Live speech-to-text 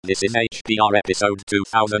This is HPR episode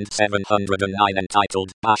 2709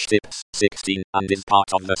 entitled Bash Tips 16 and is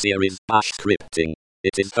part of the series Bash Scripting.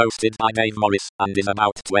 It is hosted by Dave Morris and is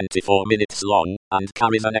about 24 minutes long and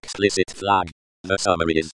carries an explicit flag. The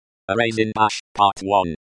summary is Arrays in Bash, Part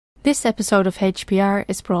 1. This episode of HPR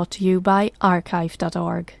is brought to you by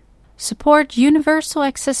archive.org. Support universal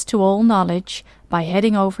access to all knowledge by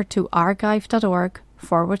heading over to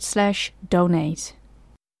archive.org/donate.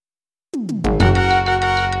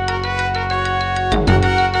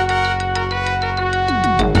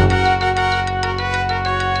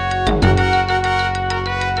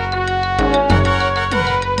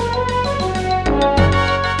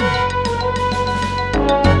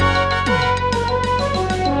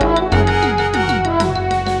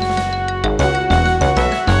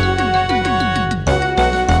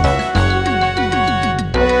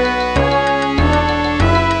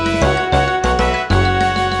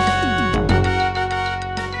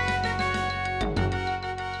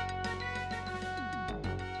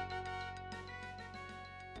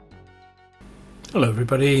 Hello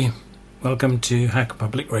everybody, welcome to Hacker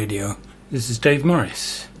Public Radio. This is Dave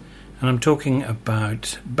Morris and I'm talking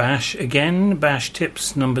about Bash again, Bash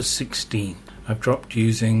Tips number 16. I've dropped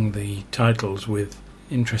using the titles with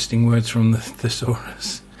interesting words from the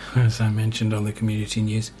thesaurus, as I mentioned on the community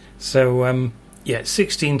news. So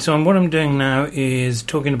 16. So what I'm doing now is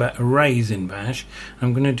talking about arrays in Bash.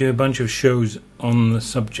 I'm going to do a bunch of shows on the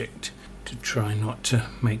subject to try not to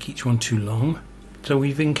make each one too long. So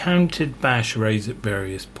we've encountered bash arrays at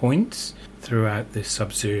various points throughout this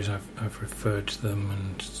sub-series. I've referred to them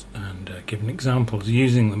and given examples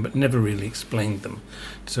using them, but never really explained them.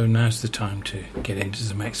 So now's the time to get into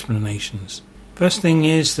some explanations. First thing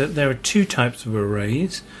is that there are two types of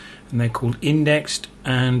arrays, and they're called indexed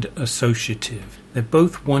and associative. They're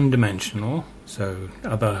both one-dimensional, so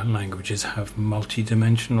other languages have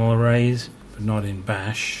multi-dimensional arrays, but not in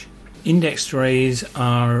Bash. Indexed arrays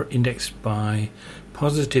are indexed by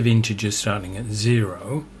positive integers starting at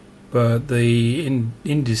 0, but the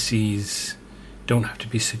indices don't have to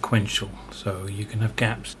be sequential, so you can have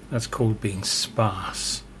gaps. That's called being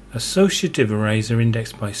sparse. Associative arrays are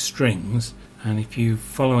indexed by strings, and if you're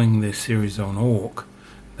following the series on awk,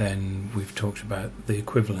 then we've talked about the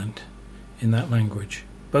equivalent in that language.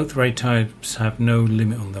 Both array types have no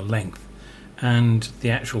limit on the length, and the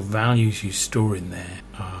actual values you store in there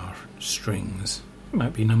are strings. It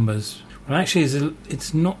might be numbers. Well, actually,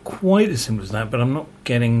 it's not quite as simple as that, but I'm not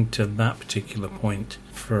getting to that particular point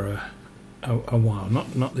for a while. Not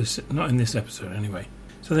in this episode, anyway.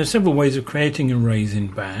 So there are several ways of creating arrays in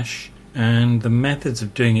Bash, and the methods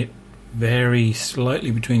of doing it vary slightly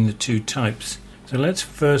between the two types. So let's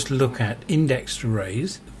first look at indexed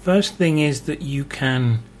arrays. The first thing is that you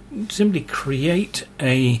can simply create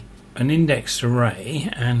an indexed array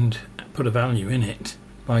and put a value in it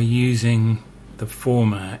by using the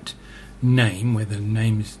format name, where the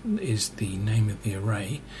name is the name of the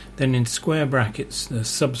array. Then in square brackets, the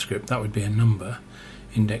subscript, that would be a number,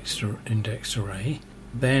 indexed array.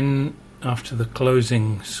 Then after the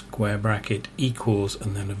closing square bracket, equals,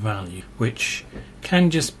 and then a value, which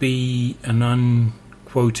can just be an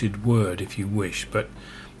unquoted word if you wish, but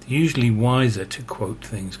usually wiser to quote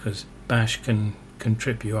things, because Bash can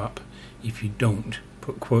trip you up if you don't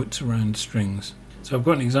put quotes around strings. So I've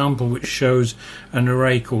got an example which shows an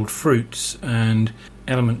array called fruits, and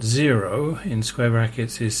element 0 in square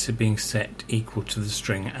brackets is being set equal to the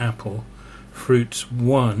string apple. Fruits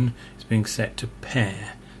 1 is being set to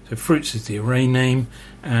pear. So fruits is the array name,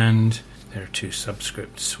 and there are two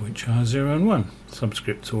subscripts which are 0 and 1.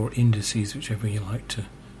 Subscripts or indices, whichever you like to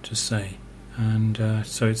say. And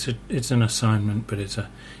so it's an assignment, but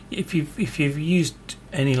if you've used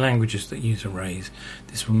any languages that use arrays,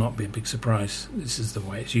 this will not be a big surprise. This is the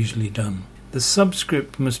way it's usually done. The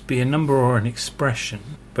subscript must be a number or an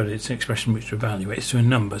expression, but it's an expression which evaluates to a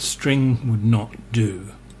number. String would not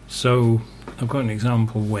do. So I've got an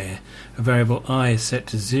example where a variable I is set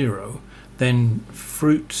to 0, then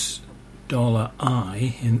fruits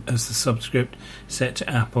 $i as the subscript set to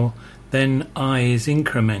apple, then I is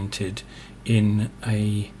incremented in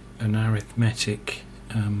an arithmetic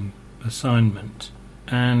assignment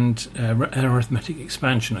and arithmetic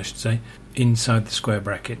expansion, I should say, inside the square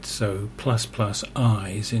bracket. So plus I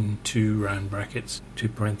is in two round brackets, two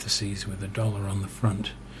parentheses with $1 on the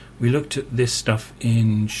front. We looked at this stuff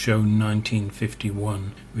in show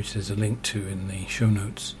 1951, which there's a link to in the show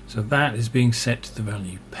notes. So that is being set to the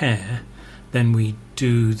value pear. Then we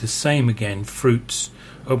do the same again, fruits,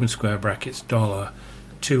 open square brackets, $,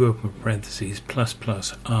 two open parentheses, plus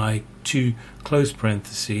I, two close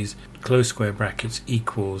parentheses, close square brackets,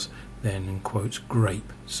 equals then in quotes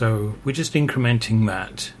grape. So we're just incrementing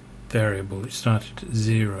that variable. It started at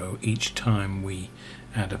 0 each time we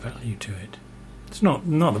add a value to it. It's not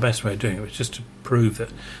the best way of doing it, it's just to prove that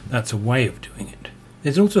that's a way of doing it.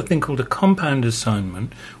 There's also a thing called a compound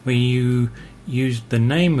assignment, where you use the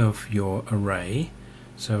name of your array.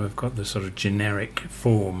 So I've got the sort of generic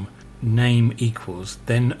form, name equals,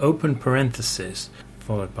 then open parenthesis,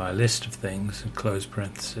 followed by a list of things, and close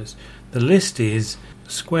parenthesis. The list is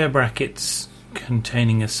square brackets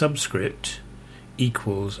containing a subscript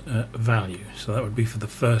equals a value. So that would be for the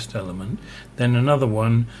first element. Then another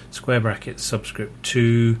one, square bracket subscript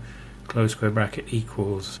 2, close square bracket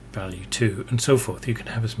equals value 2, and so forth. You can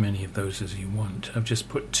have as many of those as you want. I've just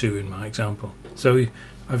put 2 in my example. So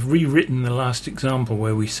I've rewritten the last example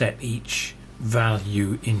where we set each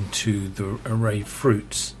value into the array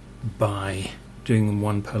fruits by doing them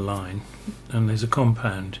one per line. And there's a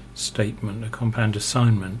compound statement, a compound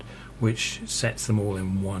assignment, which sets them all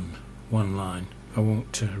in one line. I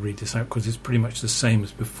won't read this out because it's pretty much the same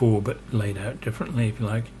as before, but laid out differently, if you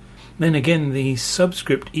like. Then again, the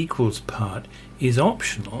subscript equals part is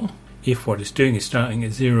optional if what it's doing is starting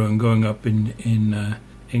at 0 and going up in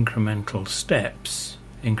incremental steps,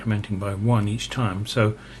 incrementing by 1 each time.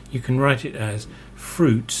 So you can write it as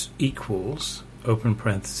fruits equals, open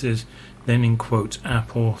parenthesis, then in quotes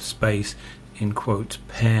apple, space, in quotes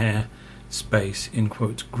pear, space, in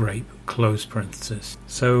quotes grape, close parenthesis.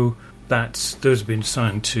 So those have been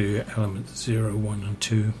assigned to elements 0, 1 and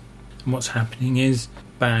 2. And what's happening is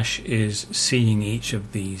Bash is seeing each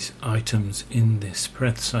of these items in this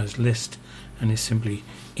parenthesized list and is simply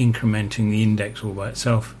incrementing the index all by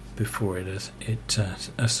itself before it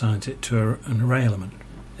assigns it to an array element.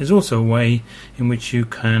 There's also a way in which you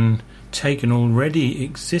can take an already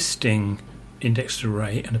existing indexed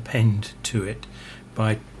array and append to it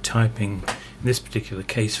by typing, in this particular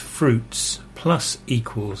case, fruits plus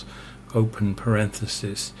equals open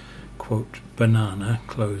parenthesis, quote, banana,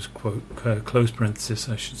 close quote, close parenthesis,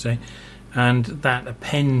 I should say, and that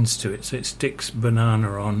appends to it, so it sticks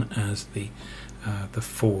banana on as the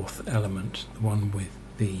fourth element, the one with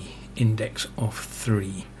the index of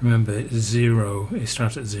 3. Remember, it's 0, it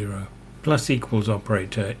starts at 0. Plus equals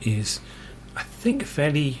operator is, I think, a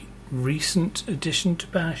fairly recent addition to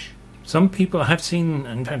Bash. Some people I have seen,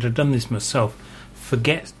 in fact I've done this myself,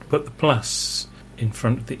 forget to put the plus in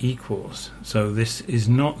front of the equals, so this is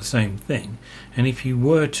not the same thing. And if you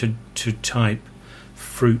were to type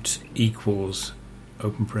fruit equals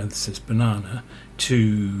open parenthesis banana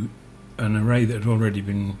to an array that had already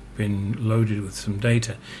been loaded with some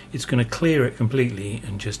data, it's going to clear it completely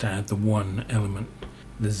and just add the one element.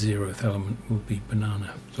 The 0th element will be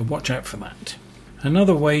banana, so watch out for that.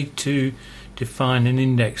 Another way to define an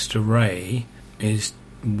indexed array is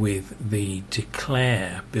with the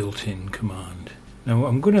declare built-in command. Now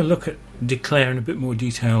I'm going to look at declare in a bit more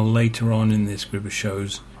detail later on in this group of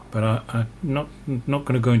shows, but I'm not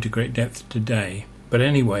going to go into great depth today. But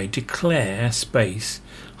anyway, declare space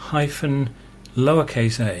hyphen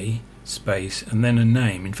lowercase a space and then a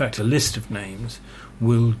name, in fact a list of names,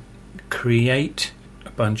 will create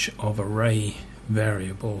a bunch of array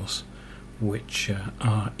variables which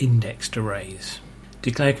are indexed arrays.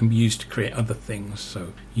 Declare can be used to create other things,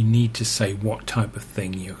 so you need to say what type of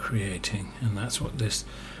thing you're creating, and that's what this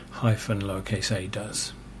hyphen lowercase a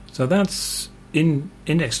does. So that's in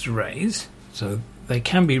indexed arrays, so they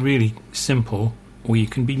can be really simple, or you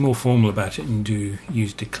can be more formal about it and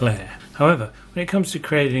use declare. However, when it comes to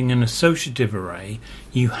creating an associative array,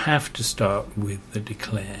 you have to start with the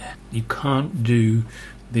declare. You can't do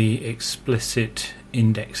the explicit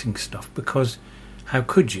indexing stuff, because how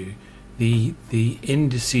could you? The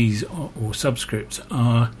indices or subscripts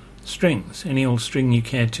are strings, any old string you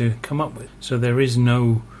care to come up with. So there is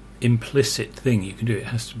no implicit thing you can do. It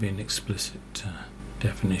has to be an explicit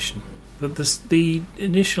definition. But the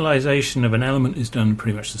initialization of an element is done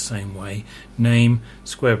pretty much the same way. Name,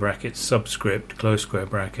 square bracket, subscript, close square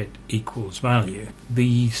bracket, equals value.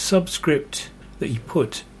 The subscript that you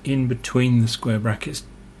put in between the square brackets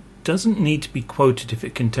doesn't need to be quoted if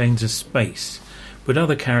it contains a space. But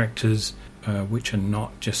other characters, which are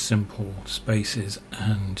not just simple spaces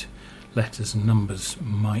and letters and numbers,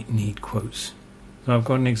 might need quotes. So I've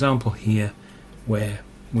got an example here where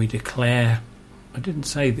we declare, I didn't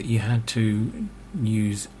say that you had to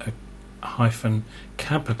use a hyphen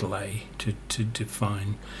capital A to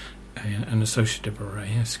define an associative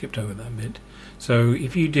array. I skipped over that bit. So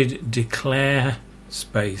if you did declare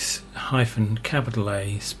space hyphen capital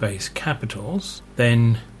A space capitals,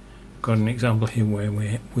 then got an example here where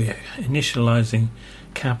we're initializing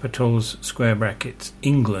capitals, square brackets,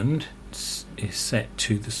 England, is set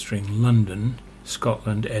to the string London,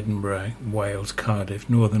 Scotland, Edinburgh, Wales, Cardiff,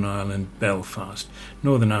 Northern Ireland, Belfast.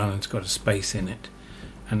 Northern Ireland's got a space in it,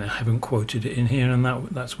 and I haven't quoted it in here, and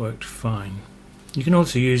that's worked fine. You can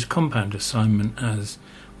also use compound assignment, as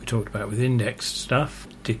we talked about with indexed stuff.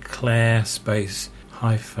 Declare space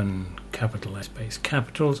hyphen capital S space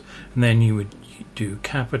capitals, and then you would do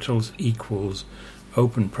capitals equals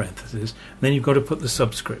open parentheses, and then you've got to put the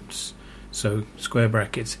subscripts. So square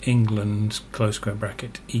brackets England, close square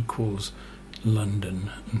bracket equals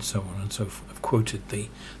London, and so on and so forth. I've quoted the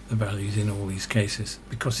values in all these cases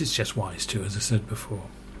because it's just wise to, as I said before.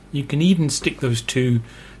 You can even stick those two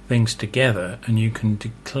things together, and you can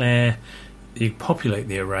populate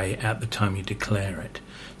the array at the time you declare it.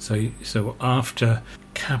 So after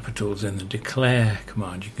capitals in the declare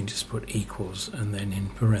command, you can just put equals, and then in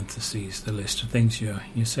parentheses the list of things you're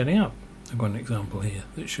setting up. I've got an example here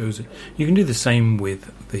that shows it. You can do the same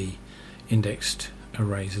with the indexed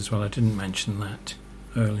arrays as well. I didn't mention that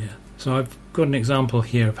earlier. So I've got an example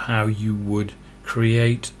here of how you would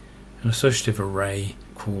create an associative array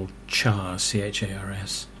called chars,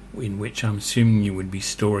 C-H-A-R-S, in which I'm assuming you would be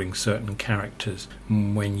storing certain characters.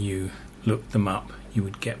 When you look them up, you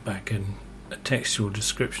would get back a textual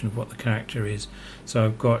description of what the character is. So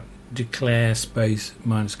I've got declare space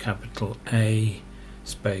minus capital A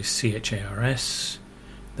space C-H-A-R-S.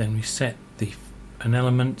 Then we set an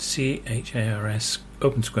element C-H-A-R-S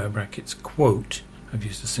open square brackets quote. I've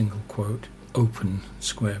used a single quote, open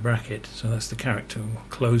square bracket, so that's the character,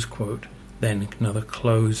 close quote, then another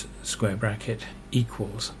close square bracket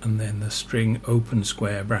equals, and then the string open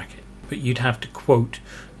square bracket. But you'd have to quote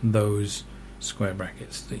those square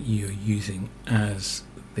brackets that you're using as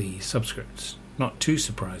the subscripts. Not too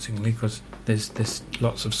surprisingly, because there's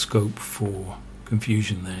lots of scope for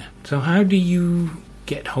confusion there. So how do you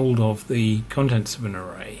get hold of the contents of an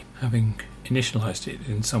array, having initialized it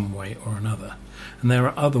in some way or another? And there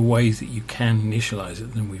are other ways that you can initialize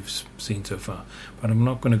it than we've seen so far, but I'm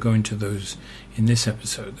not going to go into those in this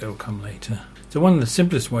episode. They'll come later. So one of the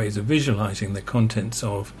simplest ways of visualizing the contents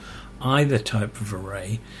of either type of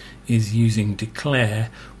array is using declare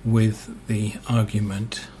with the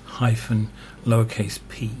argument hyphen lowercase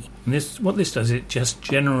p. And what this does, it just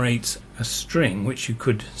generates a string which you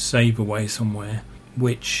could save away somewhere,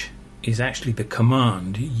 which is actually the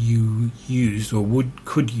command you used or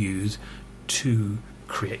could use to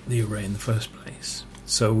create the array in the first place.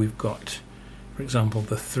 So we've got, for example,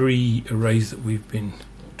 the three arrays that we've been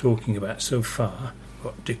talking about so far. We've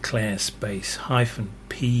got declare space hyphen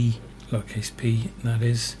p, lowercase p, that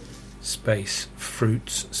is, space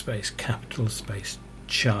fruits, space capital, space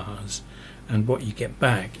chars. And what you get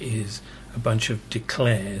back is a bunch of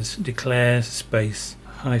declares, declare space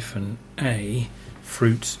hyphen a,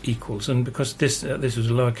 fruits equals, and because this was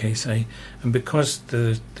a lowercase a, and because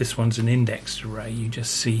this one's an indexed array, you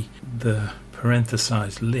just see the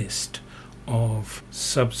parenthesized list of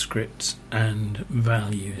subscripts and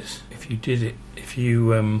values. If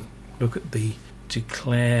you look at the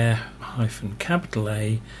declare hyphen capital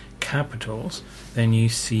A capitals, then you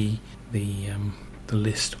see the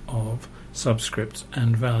list of subscripts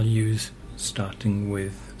and values, starting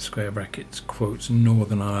with square brackets, quotes,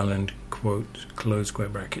 Northern Ireland, quote, close square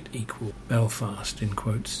bracket, equal, Belfast, in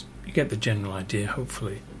quotes. You get the general idea,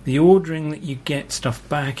 hopefully. The ordering that you get stuff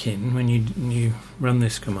back in when you run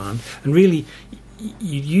this command, and really,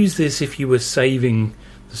 you'd use this if you were saving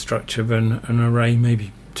the structure of an array,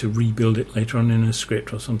 maybe to rebuild it later on in a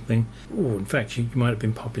script or something. Or, in fact, you might have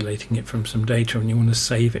been populating it from some data and you want to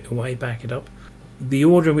save it away, back it up. The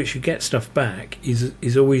order in which you get stuff back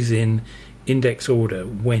is always in index order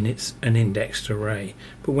when it's an indexed array.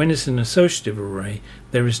 But when it's an associative array,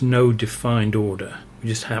 there is no defined order. We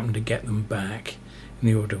just happen to get them back in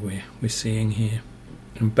the order we're seeing here.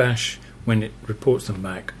 And Bash, when it reports them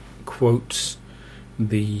back, quotes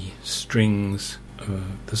the strings,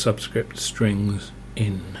 the subscript strings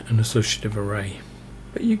in an associative array.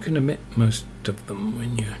 But you can omit most of them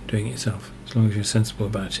when you're doing it yourself, as long as you're sensible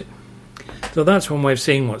about it. So that's one way of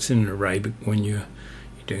seeing what's in an array, but when you're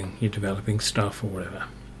developing stuff or whatever.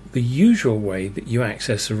 The usual way that you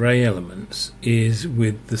access array elements is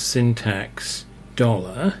with the syntax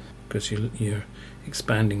 $, because you're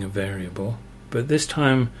expanding a variable, but this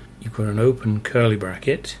time you've got an open curly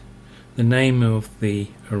bracket, the name of the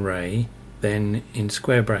array, then in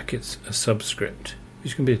square brackets a subscript,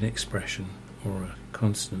 which can be an expression or a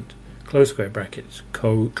constant, close square brackets,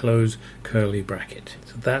 close curly bracket.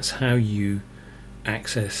 So that's how you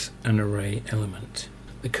access an array element.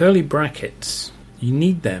 The curly brackets, you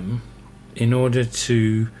need them in order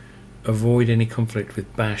to avoid any conflict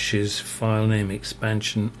with Bash's file name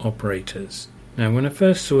expansion operators. Now, when I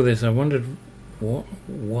first saw this, I wondered,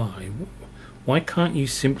 why? Why can't you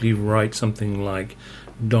simply write something like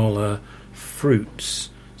 $fruits,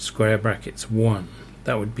 square brackets 1?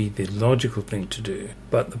 That would be the logical thing to do.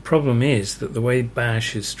 But the problem is that the way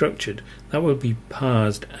Bash is structured, that will be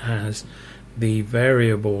parsed as the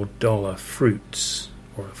variable $fruits,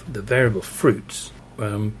 or the variable fruits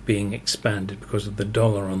being expanded because of the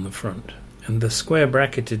dollar on the front. And the square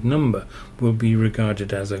bracketed number will be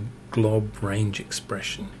regarded as a glob range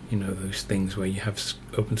expression. You know, those things where you have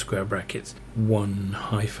open square brackets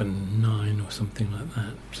 1-9 or something like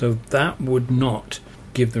that. So that would not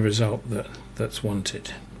give the result that's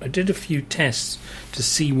wanted. I did a few tests to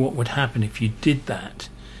see what would happen if you did that,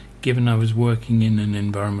 given I was working in an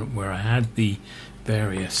environment where I had the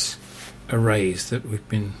various arrays that we've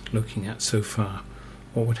been looking at so far.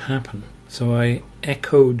 What would happen? So I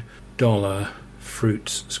echoed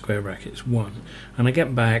 $fruits square brackets 1, and I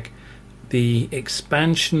get back the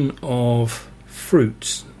expansion of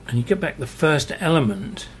fruits, and you get back the first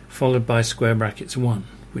element followed by square brackets 1,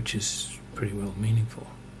 which is pretty well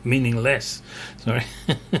meaningless. Sorry,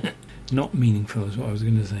 not meaningful is what I was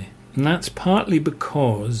going to say. And that's partly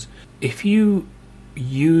because if you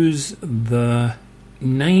use the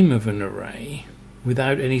name of an array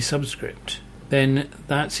without any subscript, then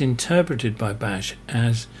that's interpreted by Bash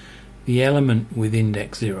as the element with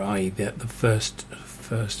index 0, i.e. the first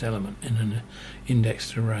element in an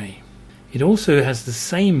indexed array. It also has the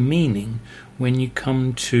same meaning when you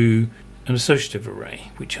come to an associative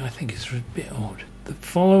array, which I think is a bit odd. The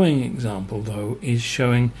following example, though, is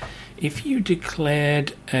showing if you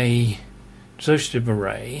declared a associative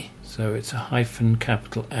array, so it's a hyphen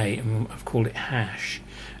capital A, and I've called it hash,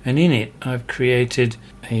 and in it I've created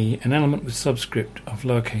an element with subscript of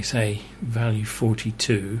lowercase a value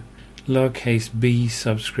 42, lowercase b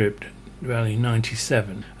subscript value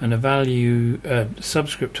 97, and a value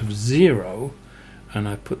subscript of 0, and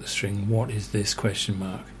I put the string what is this question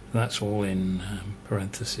mark. That's all in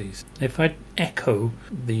parentheses. If I echo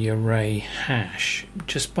the array hash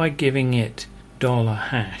just by giving it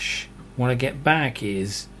 $hash, what I get back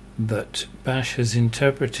is that Bash has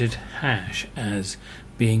interpreted hash as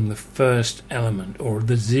being the first element or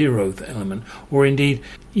the 0th element, or indeed,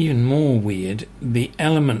 even more weird, the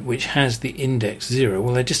element which has the index 0.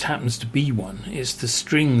 Well, there just happens to be one. It's the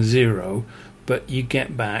string 0, but you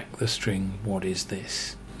get back the string what is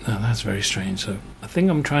this. Now that's very strange. So I think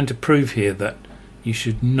I'm trying to prove here that you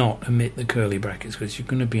should not omit the curly brackets, because you're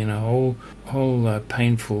going to be in a whole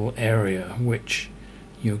painful area which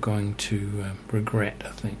you're going to regret, I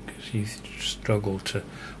think, because you struggle to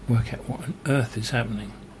work out what on earth is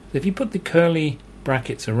happening. If you put the curly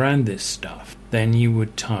brackets around this stuff, then you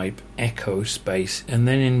would type echo space and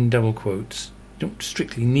then in double quotes. You don't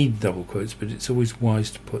strictly need double quotes, but it's always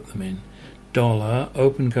wise to put them in. $,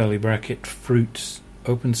 open curly bracket, fruits,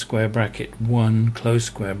 open square bracket 1, close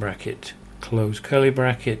square bracket, close curly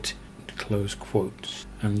bracket, close quotes,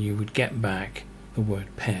 and you would get back the word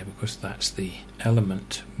pair because that's the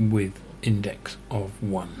element with index of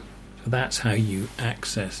 1. So that's how you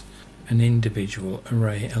access an individual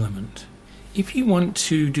array element. If you want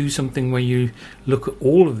to do something where you look at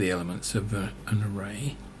all of the elements of an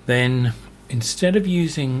array, then instead of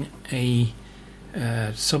using a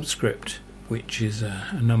subscript, which is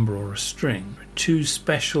a number or a string, two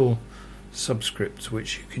special subscripts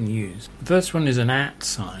which you can use. The first one is an @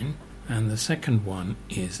 sign, and the second one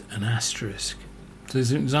is an asterisk. So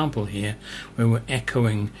there's an example here where we're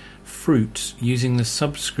echoing fruits using the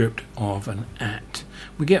subscript of an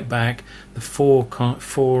 @. We get back the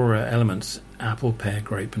four elements: apple, pear,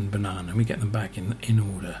 grape, and banana. We get them back in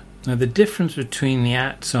order. Now the difference between the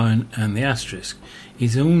 @ sign and the asterisk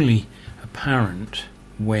is only apparent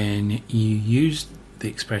when you use the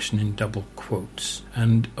expression in double quotes,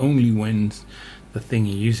 and only when the thing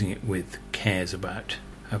you're using it with cares about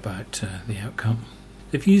the outcome.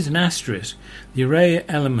 If you use an asterisk, the array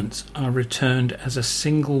elements are returned as a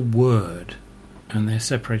single word, and they're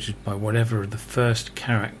separated by whatever the first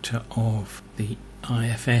character of the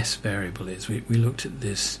IFS variable is. We looked at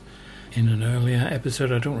this in an earlier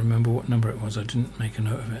episode. I don't remember what number it was. I didn't make a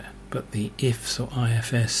note of it. But the ifs or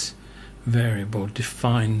IFS variable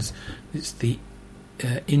defines, it's the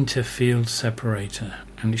interfield separator,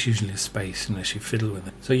 and it's usually a space unless you fiddle with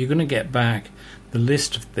it. So you're going to get back the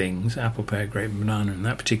list of things, apple, pear, grape, and banana in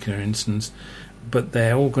that particular instance, but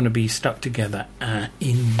they're all going to be stuck together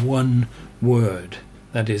in one word,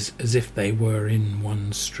 that is, as if they were in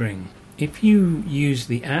one string. If you use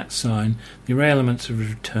the @ sign, the array elements are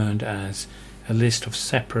returned as a list of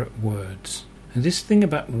separate words. And this thing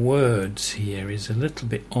about words here is a little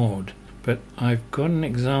bit odd, but I've got an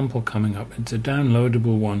example coming up. It's a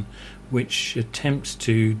downloadable one which attempts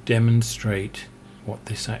to demonstrate what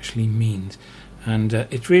this actually means. And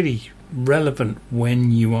it's really relevant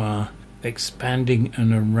when you are expanding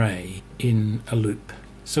an array in a loop.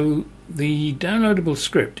 So the downloadable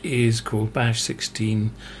script is called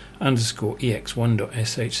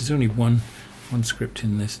bash16_ex1.sh. There's only one script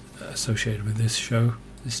in this associated with this show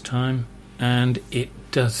this time, and it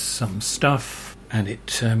does some stuff, and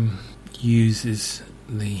it uses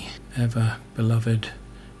the ever beloved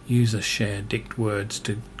user share dict words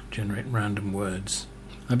to generate random words.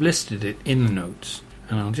 I've listed it in the notes,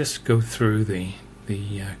 and I'll just go through the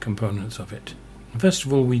components of it. First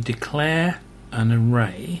of all, we declare an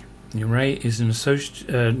array. The array is an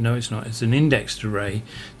no, it's not. It's an indexed array,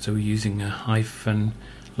 so we're using a hyphen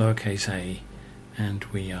lowercase a, and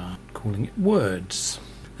we are calling it words.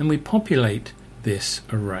 Then we populate this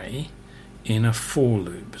array in a for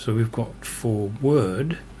loop. So we've got for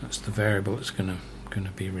word. That's the variable that's going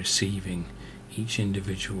to be receiving each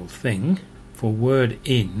individual thing. For word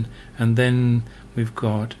in, and then we've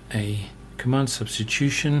got a command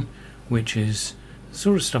substitution, which is the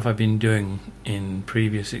sort of stuff I've been doing in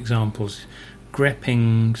previous examples,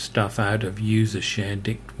 grepping stuff out of user share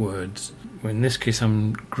dict words. In this case,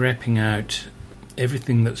 I'm grepping out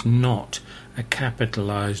everything that's not a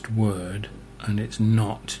capitalized word and it's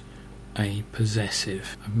not a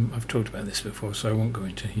possessive. I've talked about this before, so I won't go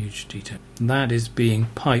into huge detail. That is being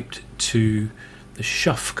piped to the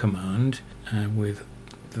shuff command with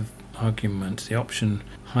the arguments, the option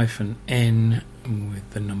 -n with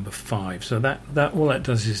the number 5. So that all that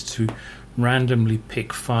does is to randomly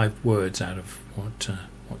pick 5 words out of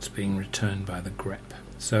what's being returned by the grep.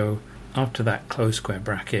 So after that close square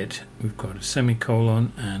bracket, we've got a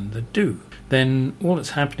semicolon and the do. Then all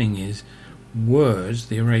that's happening is words,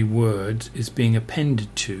 the array words, is being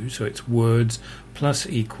appended to, so it's words plus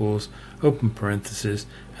equals, open parenthesis,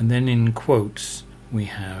 and then in quotes we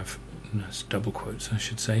have, that's double quotes I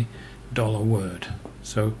should say, $word.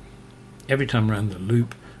 So every time around the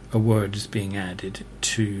loop a word is being added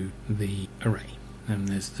to the array. And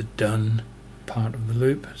there's the done part of the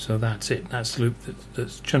loop, so that's it. That's the loop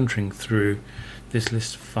that's chuntering through this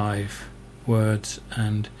list of 5 words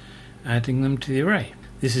and adding them to the array.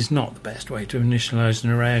 This is not the best way to initialize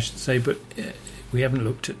an array, I should say, but we haven't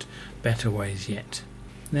looked at better ways yet.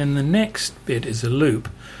 Then the next bit is a loop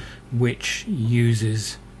which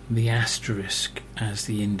uses the asterisk as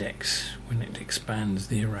the index when it expands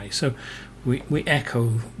the array. So we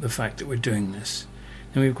echo the fact that we're doing this.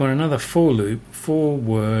 Then we've got another for loop, for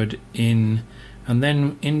word in, and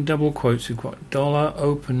then in double quotes we've got $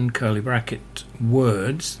 open curly bracket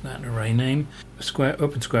words, that array name, square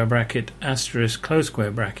open square bracket, asterisk, close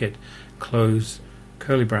square bracket, close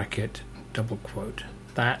curly bracket, double quote.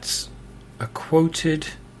 That's a quoted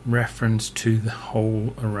reference to the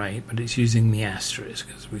whole array, but it's using the asterisk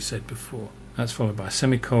as we said before. That's followed by a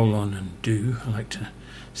semicolon and do. I like to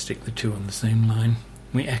stick the two on the same line.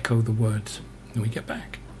 We echo the words and we get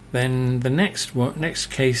back. Then the next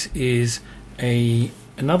case is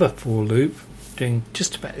another for loop doing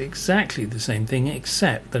just about exactly the same thing,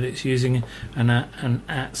 except that it's using an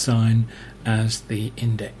at sign as the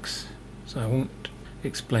index. So I won't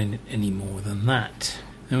explain it any more than that.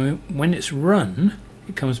 Now when it's run,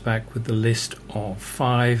 it comes back with the list of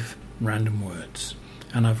 5 random words,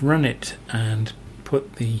 and I've run it and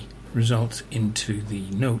put the results into the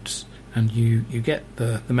notes, and you get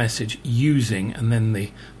the message using, and then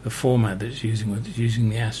the format that it's using, whether it's using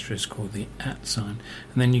the asterisk or the at sign,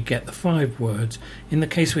 and then you get the 5 words. In the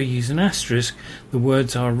case where you use an asterisk, the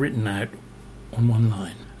words are written out on one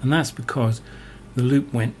line, and that's because the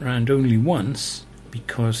loop went round only once,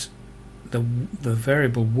 because the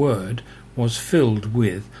variable word was filled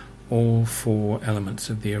with all 4 elements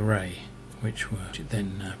of the array, which were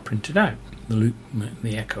then printed out. The loop,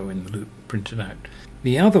 the echo in the loop printed out.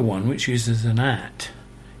 The other one, which uses an at,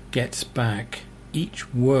 gets back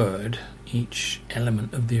each word, each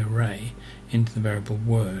element of the array into the variable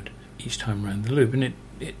word each time around the loop, and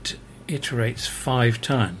it iterates 5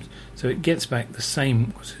 times. So it gets back the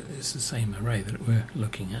same, it's the same array that we're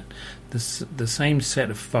looking at, the same set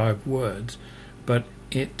of 5 words, but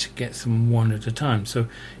it gets them one at a time. So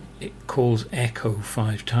it calls echo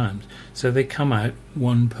 5 times. So they come out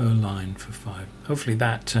 1 per line for 5. Hopefully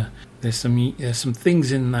that there's some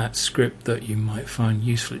things in that script that you might find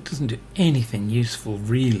useful. It doesn't do anything useful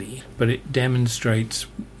really, but it demonstrates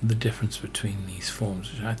the difference between these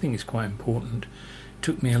forms, which I think is quite important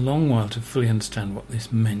took me a long while to fully understand what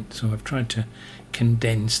this meant, so I've tried to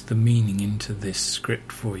condense the meaning into this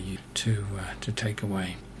script for you to take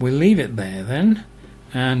away. We'll leave it there then,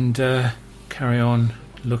 and carry on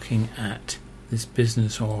looking at this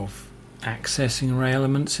business of accessing array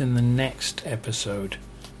elements in the next episode.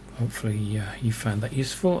 Hopefully you found that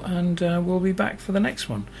useful, and we'll be back for the next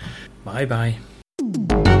one. Bye bye.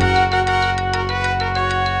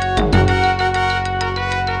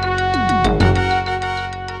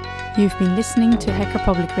 You've been listening to Hacker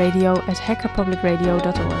Public Radio at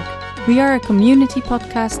hackerpublicradio.org. We are a community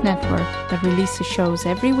podcast network that releases shows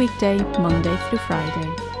every weekday, Monday through Friday.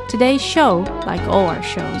 Today's show, like all our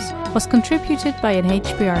shows, was contributed by an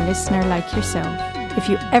HPR listener like yourself. If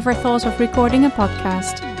you ever thought of recording a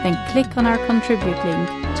podcast, then click on our contribute link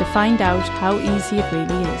to find out how easy it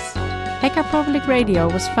really is. Hacker Public Radio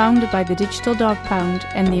was founded by the Digital Dog Pound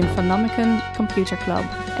and the Infonomicon Computer Club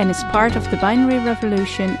and is part of the binary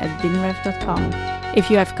revolution at binrev.com.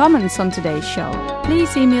 If you have comments on today's show,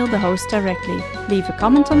 please email the host directly, leave a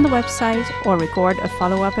comment on the website, or record a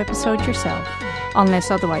follow-up episode yourself.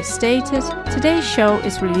 Unless otherwise stated, today's show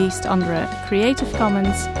is released under a Creative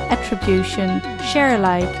Commons Attribution Share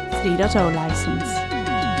Alike 3.0 license.